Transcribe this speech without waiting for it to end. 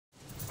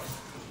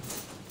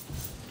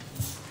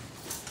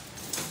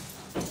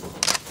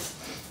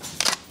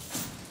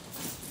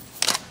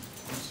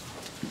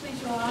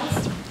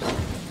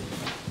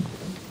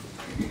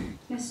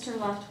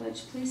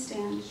Leftwich, please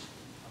stand.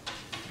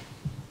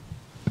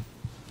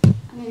 I'm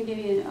going to give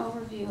you an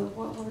overview of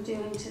what we're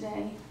doing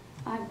today.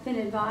 I've been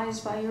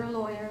advised by your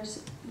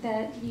lawyers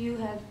that you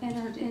have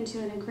entered into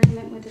an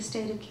agreement with the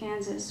state of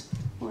Kansas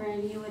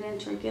wherein you would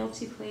enter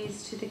guilty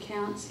pleas to the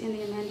counts in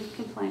the amended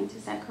complaint.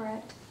 Is that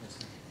correct? Yes,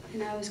 sir.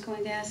 And I was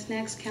going to ask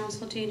next,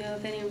 counsel, do you know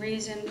of any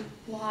reason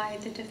why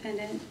the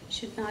defendant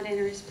should not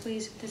enter his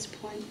pleas at this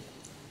point?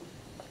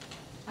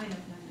 I have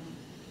no.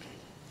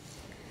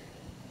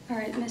 All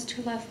right,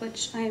 Mr.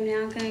 Leftwich, I am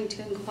now going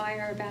to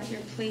inquire about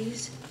your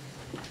pleas.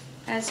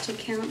 As to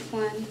count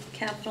 1,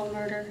 capital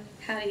murder,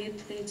 how do you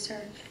plead,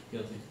 sir?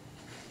 Guilty.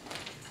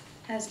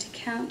 As to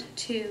count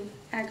 2,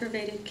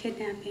 aggravated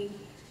kidnapping,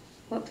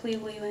 what plea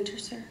will you enter,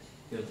 sir?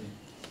 Guilty.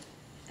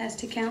 As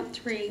to count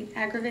 3,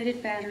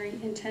 aggravated battery,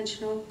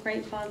 intentional,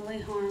 great bodily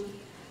harm.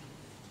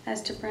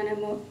 As to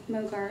Brenna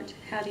Morgart,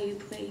 how do you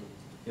plead?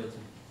 Guilty.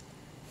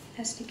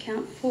 As to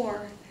count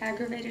 4,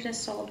 aggravated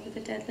assault with a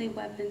deadly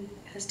weapon.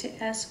 As to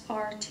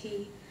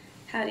SRT,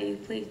 how do you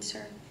plead,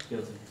 sir?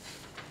 Guilty.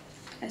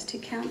 As to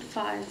count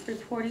 5,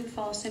 reporting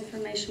false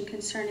information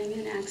concerning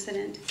an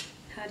accident,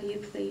 how do you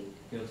plead?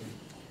 Guilty.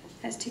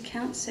 As to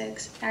count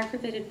 6,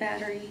 aggravated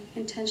battery,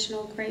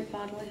 intentional, great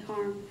bodily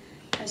harm.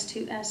 As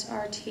to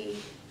SRT,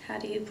 how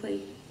do you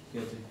plead?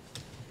 Guilty.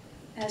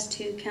 As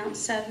to count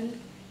 7,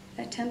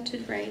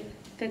 attempted rape,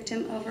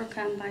 victim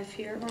overcome by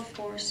fear or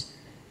force.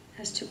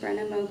 As to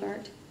Brenna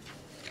Morgart,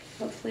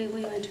 what plea will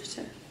you enter,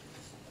 sir?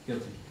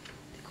 Guilty.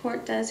 The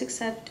court does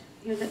accept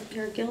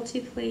your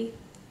guilty plea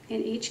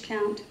in each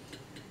count.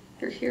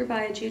 You're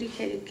hereby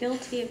adjudicated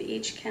guilty of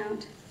each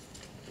count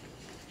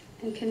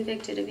and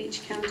convicted of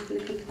each count in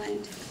the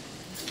complaint.